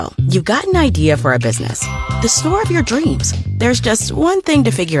You've got an idea for a business, the store of your dreams. There's just one thing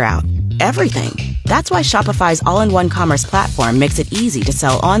to figure out: everything. That's why Shopify's all-in-one commerce platform makes it easy to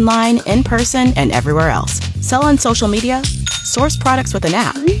sell online, in person, and everywhere else. Sell on social media, source products with an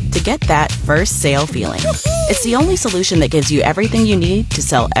app to get that first sale feeling. It's the only solution that gives you everything you need to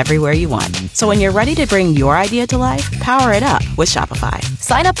sell everywhere you want. So when you're ready to bring your idea to life, power it up with Shopify.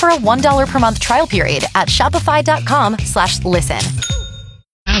 Sign up for a $1 per month trial period at shopify.com/listen.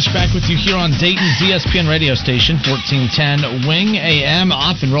 Ash back with you here on Dayton's ESPN radio station, 1410 Wing AM,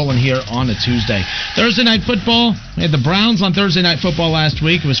 off and rolling here on a Tuesday. Thursday night football. We had the Browns on Thursday night football last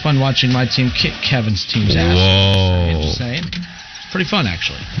week. It was fun watching my team kick Kevin's team's ass. Whoa. Just saying. It's pretty fun,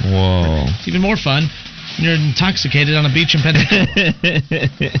 actually. Whoa. It's even more fun when you're intoxicated on a beach in Pennsylvania.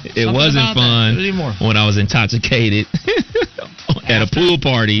 It wasn't fun when I was intoxicated at a pool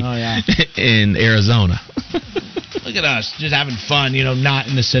party in Arizona. Look at us, just having fun, not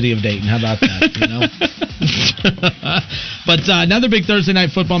in the city of Dayton. How about that, But another big Thursday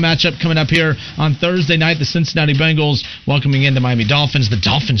night football matchup coming up here on Thursday night. The Cincinnati Bengals welcoming in the Miami Dolphins. The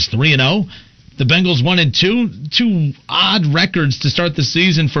Dolphins 3-0. The Bengals 1-2. Two odd records to start the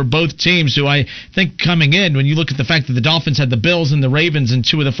season for both teams, who I think coming in, when you look at the fact that the Dolphins had the Bills and the Ravens in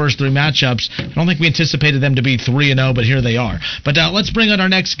two of the first three matchups, I don't think we anticipated them to be 3-0, but here they are. But let's bring on our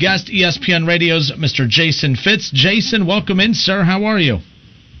next guest, ESPN Radio's Mr. Jason Fitz. Jason, welcome in, sir. How are you?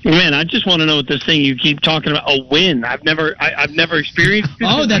 Man, I just want to know what this thing you keep talking about, a win. I've never experienced it.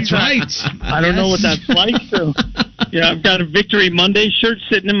 Oh, that's right. I don't know what that's like. So, I've got a Victory Monday shirt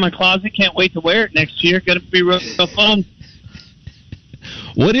sitting in my closet. Can't wait to wear it next year. Going to be real fun.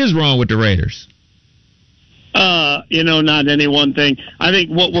 What is wrong with the Raiders? Not any one thing. I think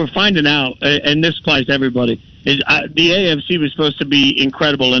what we're finding out, and this applies to everybody, is the AFC was supposed to be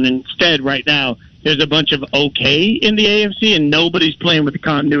incredible, and instead right now, there's a bunch of okay in the AFC, and nobody's playing with the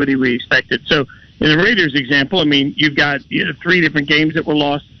continuity we expected. So in the Raiders example, I mean, you've got three different games that were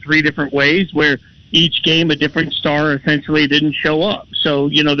lost three different ways, where each game a different star essentially didn't show up. So,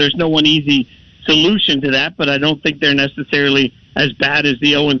 there's no one easy solution to that, but I don't think they're necessarily as bad as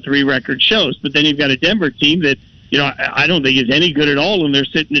the 0-3 record shows. But then you've got a Denver team that, I don't think is any good at all, and they're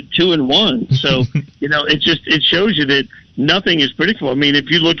sitting at 2-1. So, it shows you that nothing is predictable. I mean, if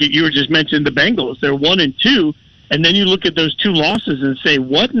you look at, you were just mentioning the Bengals, they're 1-2, and then you look at those two losses and say,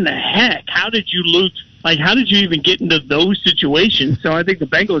 what in the heck? How did you lose? Like, how did you even get into those situations? So I think the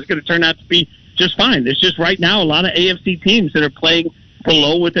Bengals are going to turn out to be just fine. There's just right now a lot of AFC teams that are playing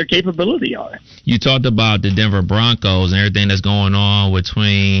below what their capability are. You talked about the Denver Broncos and everything that's going on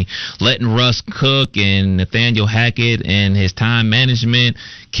between letting Russ cook and Nathaniel Hackett and his time management.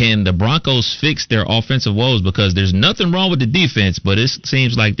 Can the Broncos fix their offensive woes? Because there's nothing wrong with the defense, but it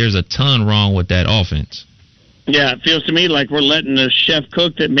seems like there's a ton wrong with that offense. Yeah, it feels to me like we're letting the chef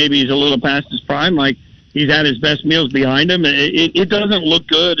cook that maybe he's a little past his prime, like he's had his best meals behind him. It doesn't look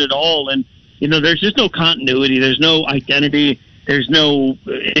good at all. And, there's just no continuity. There's no identity. There's no,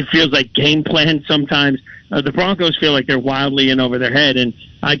 it feels like game plan sometimes. The Broncos feel like they're wildly in over their head. And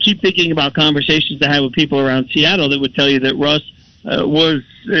I keep thinking about conversations I had with people around Seattle that would tell you that Russ was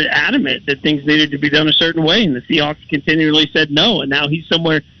adamant that things needed to be done a certain way. And the Seahawks continually said no. And now he's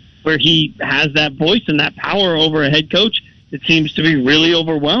somewhere where he has that voice and that power over a head coach that seems to be really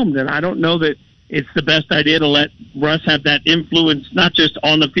overwhelmed. And I don't know that it's the best idea to let Russ have that influence, not just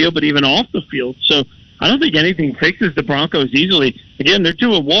on the field, but even off the field. So I don't think anything fixes the Broncos easily. Again, they're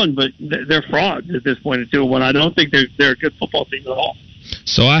 2-1, but they're frauds at this point at 2-1. I don't think they're a good football team at all.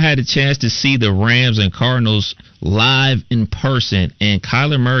 So I had a chance to see the Rams and Cardinals live in person, and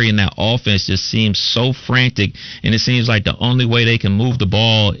Kyler Murray and that offense just seems so frantic, and it seems like the only way they can move the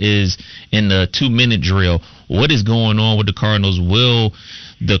ball is in the 2-minute drill. What is going on with the Cardinals? Will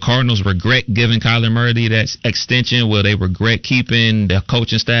the Cardinals regret giving Kyler Murray that extension? Will they regret keeping the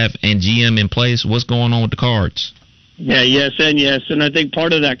coaching staff and GM in place? What's going on with the Cards? Yeah, yes, and I think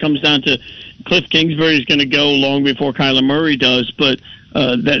part of that comes down to Cliff Kingsbury is going to go long before Kyler Murray does, but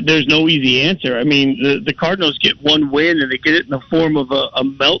there's no easy answer. I mean, the Cardinals get one win, and they get it in the form of a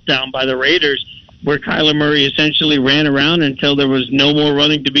meltdown by the Raiders, where Kyler Murray essentially ran around until there was no more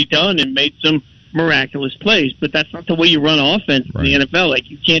running to be done and made some miraculous plays. But that's not the way you run offense in the NFL. Like,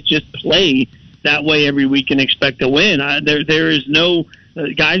 you can't just play that way every week and expect to win. There is no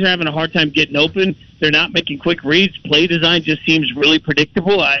guys are having a hard time getting open. They're not making quick reads. Play design just seems really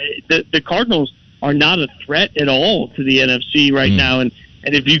predictable. The Cardinals are not a threat at all to the NFC right now. And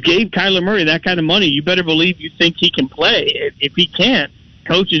if you gave Kyler Murray that kind of money, you better believe you think he can play. If he can't,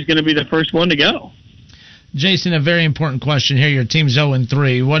 coach is going to be the first one to go. Jason, a very important question here. Your team's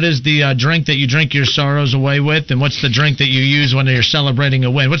 0-3. What is the drink that you drink your sorrows away with, and what's the drink that you use when you're celebrating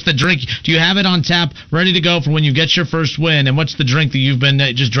a win? What's the drink? Do you have it on tap, ready to go for when you get your first win? And what's the drink that you've been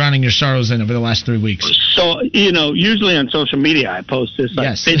just drowning your sorrows in over the last 3 weeks? So, usually on social media I post this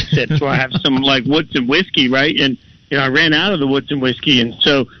fit sips where I have some like Woodson whiskey, right? And I ran out of the Woodson whiskey, and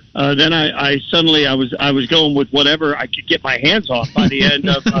so then I suddenly I was going with whatever I could get my hands on by the end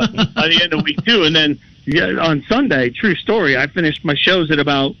of week 2, and then. Yeah, on Sunday, true story, I finished my shows at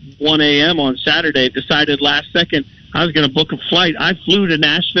about 1 a.m. on Saturday, decided last second I was going to book a flight. I flew to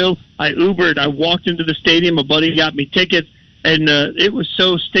Nashville. I Ubered. I walked into the stadium. A buddy got me tickets. And it was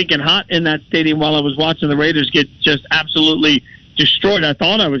so stinking hot in that stadium while I was watching the Raiders get just absolutely destroyed. I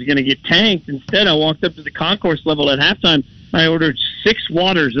thought I was going to get tanked. Instead, I walked up to the concourse level at halftime. I ordered 6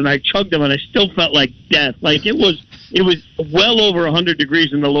 waters, and I chugged them, and I still felt like death. Like it was well over 100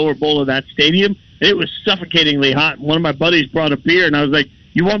 degrees in the lower bowl of that stadium. It was suffocatingly hot. One of my buddies brought a beer, and I was like,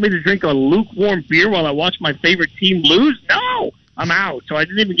 you want me to drink a lukewarm beer while I watch my favorite team lose? No, I'm out. So I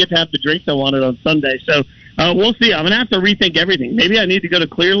didn't even get to have the drinks I wanted on Sunday. So we'll see. I'm going to have to rethink everything. Maybe I need to go to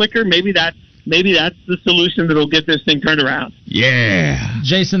clear liquor. Maybe that's the solution that will get this thing turned around. Yeah.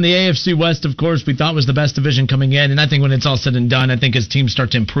 Jason, the AFC West, of course, we thought was the best division coming in. And I think when it's all said and done, I think as teams start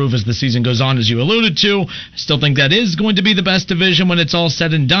to improve as the season goes on, as you alluded to, I still think that is going to be the best division when it's all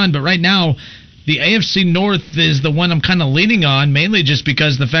said and done. But right now, the AFC North is the one I'm kind of leaning on, mainly just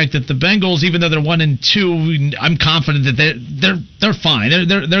because the fact that the Bengals, even though they're 1-2, I'm confident that they're fine.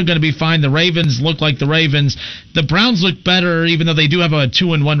 They're going to be fine. The Ravens look like the Ravens. The Browns look better, even though they do have a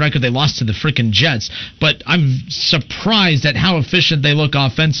 2-1 record. They lost to the freaking Jets. But I'm surprised at how efficient they look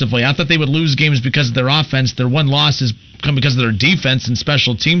offensively. I thought they would lose games because of their offense. Their one loss is come because of their defense and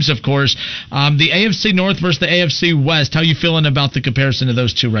special teams, of course. The AFC North versus the AFC West, how are you feeling about the comparison of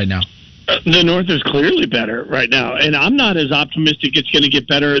those two right now? The North is clearly better right now, and I'm not as optimistic it's going to get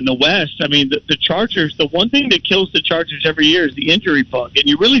better in the West. I mean, the Chargers, the one thing that kills the Chargers every year is the injury bug, and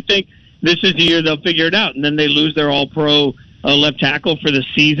you really think this is the year they'll figure it out, and then they lose their all-pro left tackle for the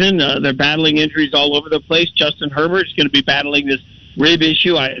season. They're battling injuries all over the place. Justin Herbert is going to be battling this rib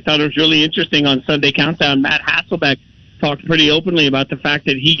issue. I thought it was really interesting on Sunday Countdown. Matt Hasselbeck talked pretty openly about the fact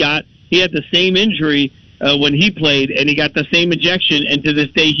that he had the same injury when he played, and he got the same injection, and to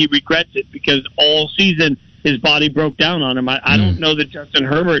this day he regrets it because all season his body broke down on him. I don't know that Justin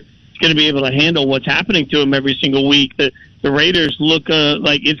Herbert is going to be able to handle what's happening to him every single week. The Raiders look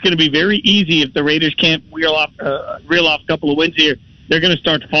like it's going to be very easy if the Raiders can't reel off a couple of wins here. They're going to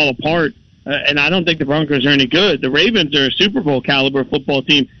start to fall apart, and I don't think the Broncos are any good. The Ravens are a Super Bowl caliber football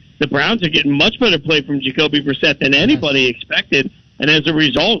team. The Browns are getting much better play from Jacoby Brissett than anybody expected, and as a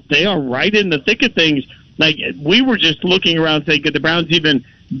result, they are right in the thick of things. Like, we were just looking around saying, could the Browns even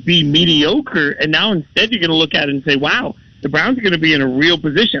be mediocre? And now instead you're going to look at it and say, wow, the Browns are going to be in a real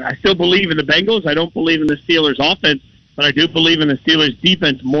position. I still believe in the Bengals. I don't believe in the Steelers' offense, but I do believe in the Steelers'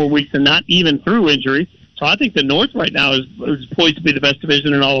 defense more weeks than not, even through injury. So I think the North right now is poised to be the best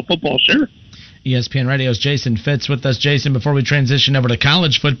division in all of football, sure. ESPN Radio's Jason Fitz with us. Jason, before we transition over to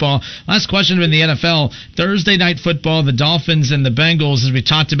college football, last question in the NFL. Thursday night football, the Dolphins and the Bengals, as we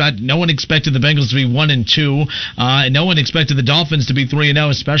talked about, no one expected the Bengals to be 1-2. And no one expected the Dolphins to be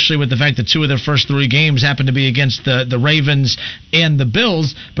 3-0, especially with the fact that 2 of their first 3 games happened to be against the Ravens and the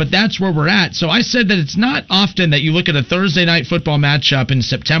Bills. But that's where we're at. So I said that it's not often that you look at a Thursday night football matchup in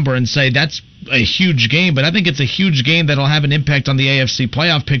September and say that's a huge game, but I think it's a huge game that'll have an impact on the AFC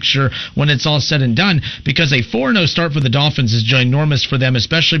playoff picture when it's all said and done, because a 4-0 start for the Dolphins is ginormous for them,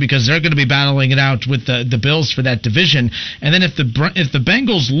 especially because they're going to be battling it out with the Bills for that division. And then if the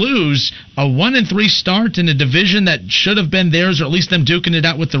Bengals lose, a 1-3 start in a division that should have been theirs, or at least them duking it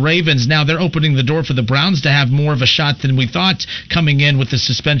out with the Ravens, now they're opening the door for the Browns to have more of a shot than we thought coming in with the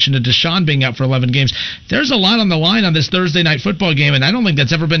suspension of Deshaun being out for 11 games. There's a lot on the line on this Thursday night football game, and I don't think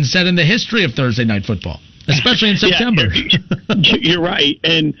that's ever been said in the history of Thursday night football, especially in September. You're right.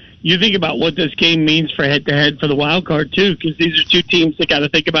 And you think about what this game means for head-to-head for the wild card, too, because these are two teams that got to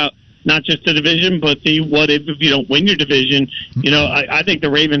think about not just the division, but the what if you don't win your division. You know, I think the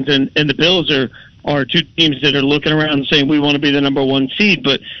Ravens and the Bills are two teams that are looking around and saying we want to be the number 1 seed.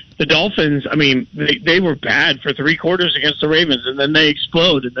 But the Dolphins, I mean, they were bad for 3 quarters against the Ravens, and then they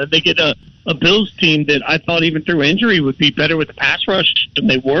explode, and then they get a Bills team that I thought even through injury would be better with the pass rush, and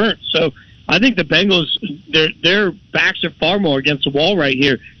they weren't. So I think the Bengals, their backs are far more against the wall right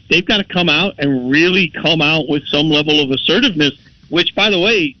here. They've got to come out and really come out with some level of assertiveness, which, by the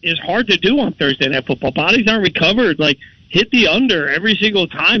way, is hard to do on Thursday Night Football. Bodies aren't recovered. Like, hit the under every single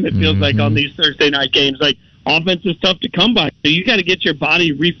time, it feels like, on these Thursday night games. Like, offense is tough to come by. So you got to get your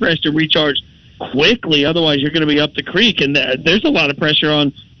body refreshed and recharged quickly. Otherwise, you're going to be up the creek, and there's a lot of pressure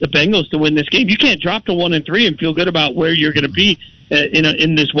on the Bengals to win this game. You can't drop to 1-3 and feel good about where you're going to be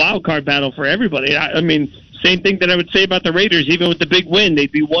in this wild card battle for everybody. I mean, same thing that I would say about the Raiders. Even with the big win,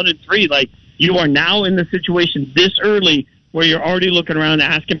 they'd be 1-3. Like, you are now in the situation this early where you're already looking around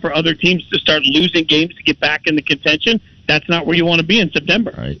asking for other teams to start losing games to get back in the contention. That's not where you want to be in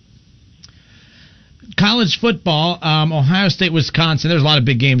September. Right. College football, Ohio State, Wisconsin. There's a lot of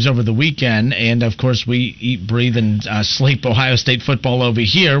big games over the weekend, and of course we eat, breathe, and sleep Ohio State football over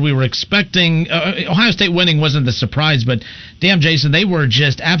here. We were expecting Ohio State winning wasn't the surprise, but damn, Jason, they were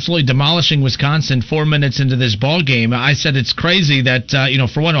just absolutely demolishing Wisconsin 4 minutes into this ball game. I said it's crazy that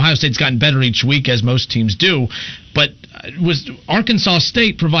for one, Ohio State's gotten better each week, as most teams do, but Arkansas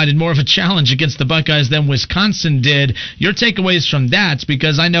State provided more of a challenge against the Buckeyes than Wisconsin did. Your takeaways from that,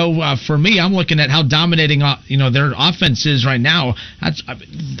 because I know for me, I'm looking at how dominating their offense is right now.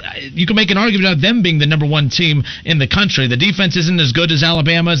 You can make an argument about them being the number one team in the country. The defense isn't as good as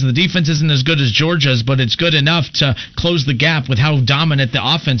Alabama's, and the defense isn't as good as Georgia's, but it's good enough to close the gap with how dominant the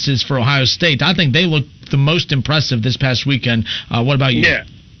offense is for Ohio State. I think they look the most impressive this past weekend. What about you? Yeah.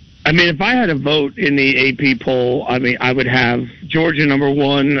 I mean, if I had a vote in the AP poll, I mean, I would have Georgia number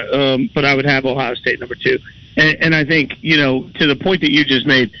one, but I would have Ohio State number two. And I think, to the point that you just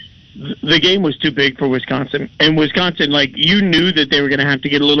made, the game was too big for Wisconsin. And Wisconsin, you knew that they were going to have to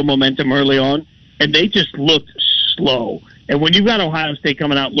get a little momentum early on, and they just looked slow. And when you've got Ohio State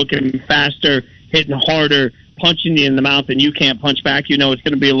coming out looking faster, hitting harder, punching you in the mouth, and you can't punch back, it's going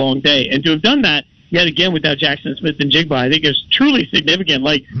to be a long day. And to have done that, yet again, without Jackson Smith and Jigba, I think it's truly significant.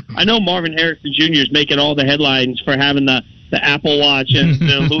 I know Marvin Harrison Jr. is making all the headlines for having the Apple Watch and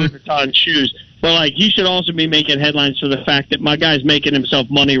the Louis Vuitton shoes, but he should also be making headlines for the fact that my guy's making himself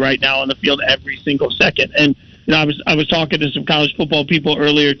money right now on the field every single second. And I was talking to some college football people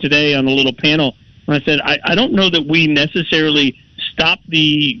earlier today on a little panel, and I said I don't know that we necessarily stopped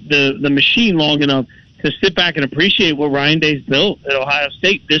the machine long enough to sit back and appreciate what Ryan Day's built at Ohio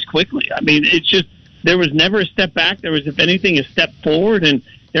State this quickly. I mean, it's just. There was never a step back. There was, if anything, a step forward, and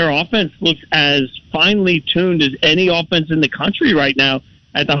their offense looks as finely tuned as any offense in the country right now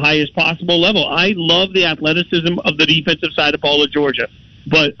at the highest possible level. I love the athleticism of the defensive side of ball of Georgia,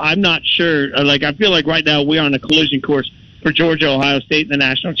 but I'm not sure. I feel like right now we are on a collision course for Georgia, Ohio State in the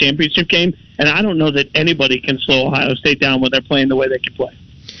national championship game, and I don't know that anybody can slow Ohio State down when they're playing the way they can play.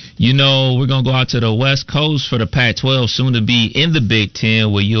 We're going to go out to the West Coast for the Pac-12, soon to be in the Big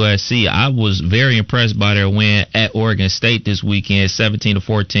Ten with USC. I was very impressed by their win at Oregon State this weekend,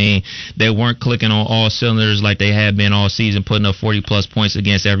 17-14. They weren't clicking on all cylinders like they had been all season, putting up 40-plus points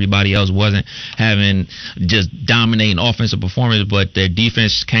against everybody else, wasn't having just dominating offensive performance, but their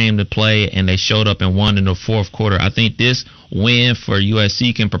defense came to play, and they showed up and won in the fourth quarter. I think this win for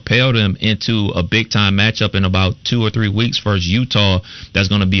USC can propel them into a big-time matchup in about 2 or 3 weeks versus Utah. That's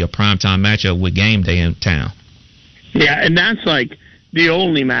going to be a primetime matchup with game day in town. Yeah, and that's the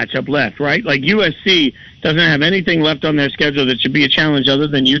only matchup left, right? USC doesn't have anything left on their schedule that should be a challenge other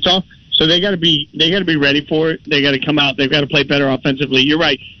than Utah. So they got to be ready for it. They got to come out. They've got to play better offensively. You're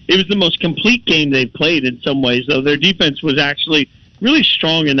right. It was the most complete game they've played in some ways, though. Their defense was actually really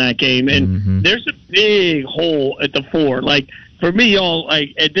strong in that game, and there's a big hole at the 4. For me,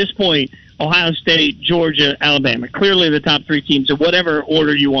 at this point, Ohio State, Georgia, Alabama, clearly the top 3 teams in whatever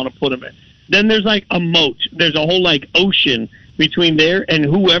order you want to put them in. Then there's a moat. There's a whole ocean between there and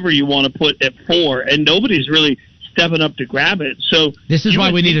whoever you want to put at 4, and nobody's really stepping up to grab it. So this is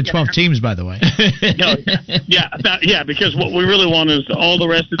why we needed 12 teams, by the way. Yeah, because what we really want is all the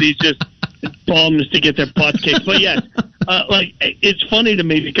rest of these just bums to get their butts kicked. But yes, it's funny to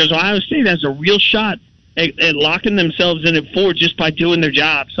me because Ohio State has a real shot at locking themselves in at 4 just by doing their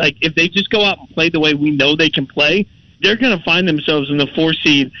jobs. If they just go out and play the way we know they can play, they're going to find themselves in the 4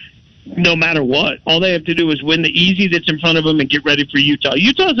 seed no matter what. All they have to do is win the easy that's in front of them and get ready for Utah.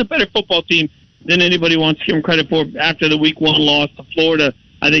 Utah's a better football team than anybody wants to give them credit for after the week 1 loss to Florida.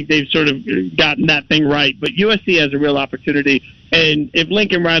 I think they've sort of gotten that thing right. But USC has a real opportunity. And if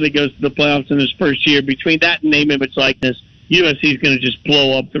Lincoln Riley goes to the playoffs in his first year, between that and name, image, likeness, USC is going to just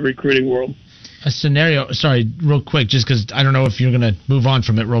blow up the recruiting world. A scenario, sorry, real quick, just because I don't know if you're going to move on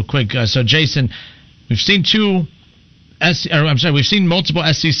from it real quick. So, Jason, we've seen we've seen multiple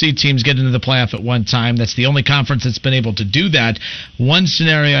SEC teams get into the playoff at one time. That's the only conference that's been able to do that. One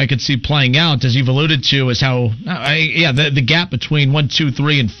scenario I could see playing out, as you've alluded to, is how, the gap between 1, 2,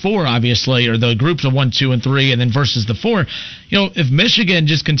 3, and 4, obviously, or the groups of 1, 2, and 3, and then versus the 4. If Michigan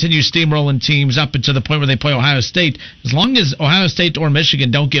just continues steamrolling teams up to the point where they play Ohio State, as long as Ohio State or Michigan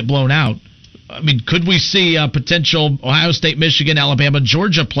don't get blown out, I mean, could we see a potential Ohio State, Michigan, Alabama,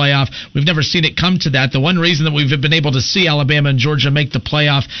 Georgia playoff? We've never seen it come to that. The one reason that we've been able to see Alabama and Georgia make the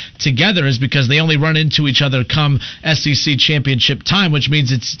playoff together is because they only run into each other come SEC championship time, which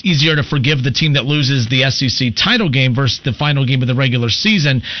means it's easier to forgive the team that loses the SEC title game versus the final game of the regular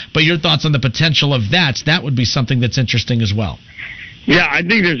season. But your thoughts on the potential of that? That would be something that's interesting as well. Yeah, I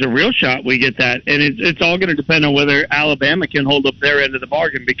think there's a real shot we get that, and it's all going to depend on whether Alabama can hold up their end of the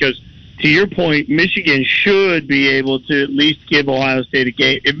bargain, because to your point, Michigan should be able to at least give Ohio State a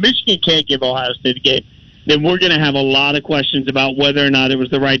game. If Michigan can't give Ohio State a game, then we're going to have a lot of questions about whether or not it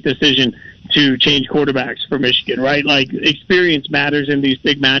was the right decision to change quarterbacks for Michigan, right? Like, experience matters in these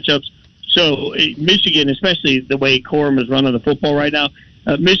big matchups. So Michigan, especially the way Corum is running the football right now,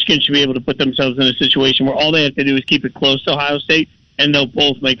 Michigan should be able to put themselves in a situation where all they have to do is keep it close to Ohio State, and they'll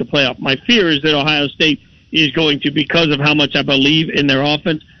both make a playoff. My fear is that Ohio State is going to, because of how much I believe in their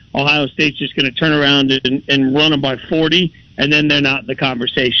offense, Ohio State's just going to turn around and run them by 40, and then they're not in the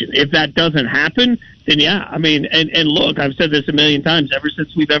conversation. If that doesn't happen, then yeah, I mean, and look, I've said this a million times ever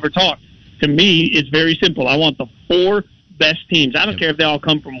since we've ever talked. To me, it's very simple. I want the 4 best teams. I don't care if they all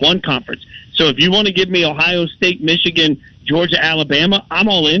come from one conference. So if you want to give me Ohio State, Michigan, Georgia, Alabama, I'm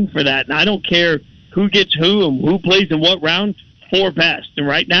all in for that. And I don't care who gets who and who plays in what round. 4 best. And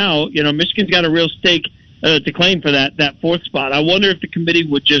right now, Michigan's got a real stake to claim for that 4th spot. I wonder if the committee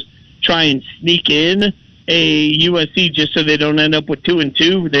would just try and sneak in a USC just so they don't end up with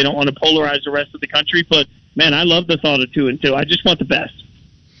 2-2. They don't want to polarize the rest of the country. But, man, I love the thought of 2-2. I just want the best.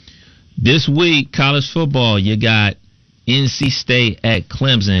 This week, college football, you got NC State at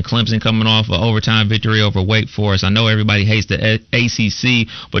Clemson. Clemson coming off an overtime victory over Wake Forest. I know everybody hates the ACC,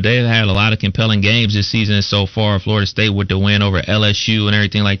 but they've had a lot of compelling games this season so far. Florida State with the win over LSU and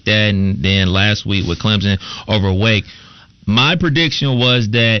everything like that, and then last week with Clemson over Wake. My prediction was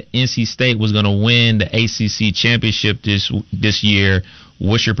that NC State was going to win the ACC championship this year.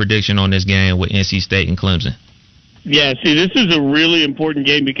 What's your prediction on this game with NC State and Clemson? Yeah, see, this is a really important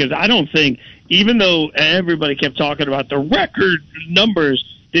game because I don't think, even though everybody kept talking about the record numbers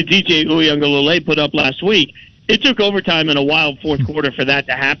that DJ Uiagalelei put up last week, it took overtime in a wild 4th quarter for that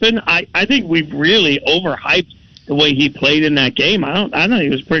to happen. I think we've really overhyped the way he played in that game. I don't think he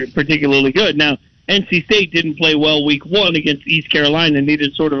was particularly good. Now, NC State didn't play well week 1 against East Carolina and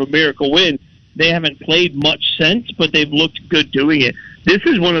needed sort of a miracle win. They haven't played much since, but they've looked good doing it. This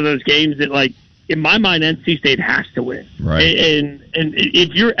is one of those games that, like, in my mind, NC State has to win. Right. And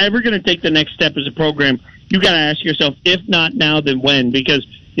if you're ever going to take the next step as a program, you got to ask yourself, if not now, then when? Because,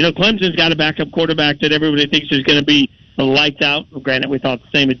 Clemson's got a backup quarterback that everybody thinks is going to be lights out. Granted, we thought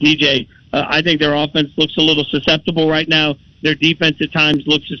the same of DJ. I think their offense looks a little susceptible right now. Their defense at times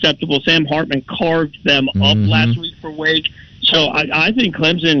looks susceptible. Sam Hartman carved them up last week for Wake. So I think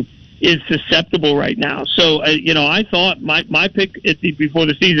Clemson is susceptible right now. So, I thought my pick before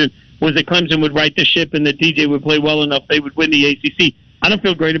the season was that Clemson would right the ship and that DJ would play well enough they would win the ACC. I don't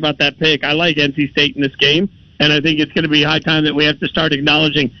feel great about that pick. I like NC State in this game, and I think it's going to be high time that we have to start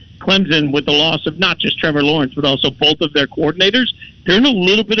acknowledging Clemson with the loss of not just Trevor Lawrence, but also both of their coordinators. They're in a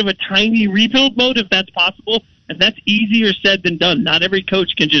little bit of a tiny rebuild mode, if that's possible, and that's easier said than done. Not every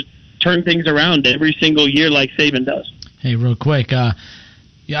coach can just turn things around every single year like Saban does. Hey, real quick, I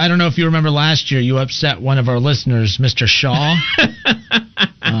don't know if you remember last year, you upset one of our listeners, Mr. Shaw.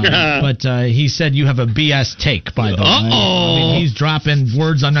 But he said you have a BS take, by the way. I mean, he's dropping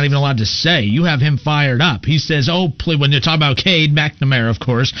words I'm not even allowed to say. You have him fired up. He says, when you're talking about Cade McNamara, of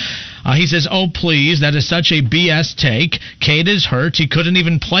course, he says, please, that is such a BS take. Cade is hurt. He couldn't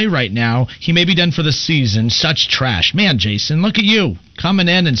even play right now. He may be done for the season. Such trash. Man, Jason, look at you coming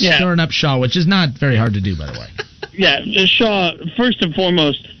in and stirring up Shaw, which is not very hard to do, by the way. Yeah, Shaw, first and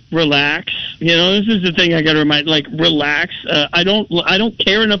foremost, relax. This is the thing I got to remind. Relax. I don't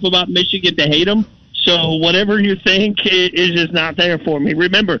care enough about Michigan to hate them. So whatever you think is just not there for me.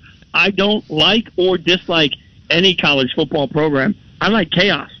 Remember, I don't like or dislike any college football program. I like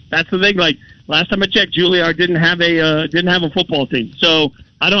chaos. That's the thing. Like last time I checked, Juilliard didn't have a football team. So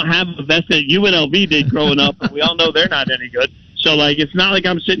I don't have a vested. UNLV did growing up, but we all know they're not any good. So it's not like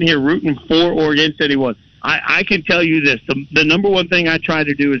I'm sitting here rooting for or against anyone. I can tell you this. The number one thing I try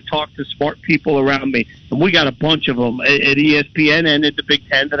to do is talk to smart people around me. And we got a bunch of them at ESPN and at the Big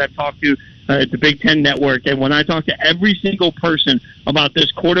Ten that I've talked to at the Big Ten Network. And when I talk to every single person about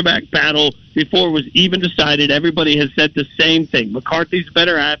this quarterback battle before it was even decided, everybody has said the same thing. McCarthy's a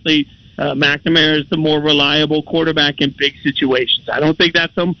better athlete. McNamara is the more reliable quarterback in big situations. I don't think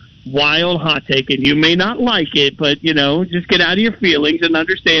that's some wild hot take. And you may not like it, but, just get out of your feelings and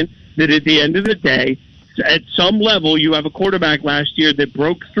understand that at the end of the day, at some level, you have a quarterback last year that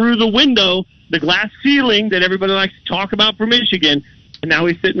broke through the window the glass ceiling that everybody likes to talk about for Michigan, and now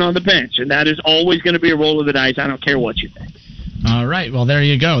he's sitting on the bench. And that is always going to be a roll of the dice. I don't care what you think. All right. Well, there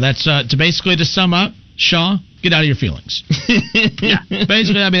you go. That's to sum up, Shaw, get out of your feelings. Yeah.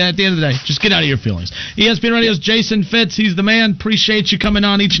 Basically, I mean, at the end of the day, just get out of your feelings. ESPN Radio's Jason Fitz. He's the man. Appreciate you coming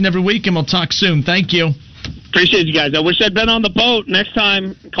on each and every week, and we'll talk soon. Thank you. Appreciate you guys. I wish I'd been on the boat. Next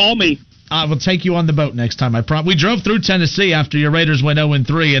time, call me. I will take you on the boat next time. We drove through Tennessee after your Raiders went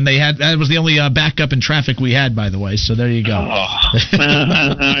 0-3, and that was the only backup in traffic we had, by the way. So there you go.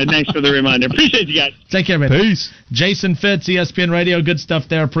 Thanks for the reminder. Appreciate you guys. Take care, man. Peace. Jason Fitz, ESPN Radio. Good stuff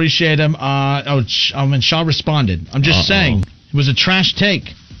there. Appreciate him. And Shaw responded. I'm just saying, it was a trash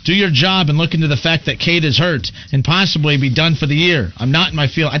take. Do your job and look into the fact that Cade is hurt and possibly be done for the year. I'm not in my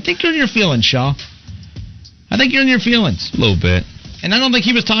feelings. I think you're in your feelings, Shaw. I think you're in your feelings. A little bit. And I don't think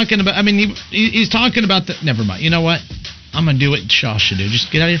he was talking about... I mean, he's talking about the... Never mind. You know what? I'm going to do what Shaw should do.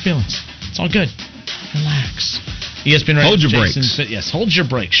 Just get out of your feelings. It's all good. Relax. ESPN Radio. Hold your brakes. Yes, hold your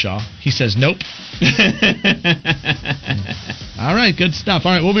brakes, Shaw. He says nope. All right, good stuff.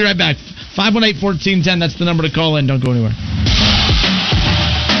 All right, we'll be right back. 518-1410, that's the number to call in. Don't go anywhere.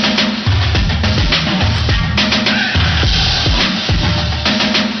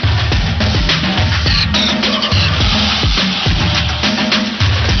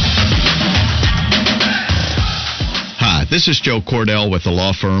 This is Joe Cordell with the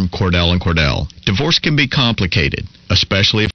law firm Cordell & Cordell. Divorce can be complicated, especially if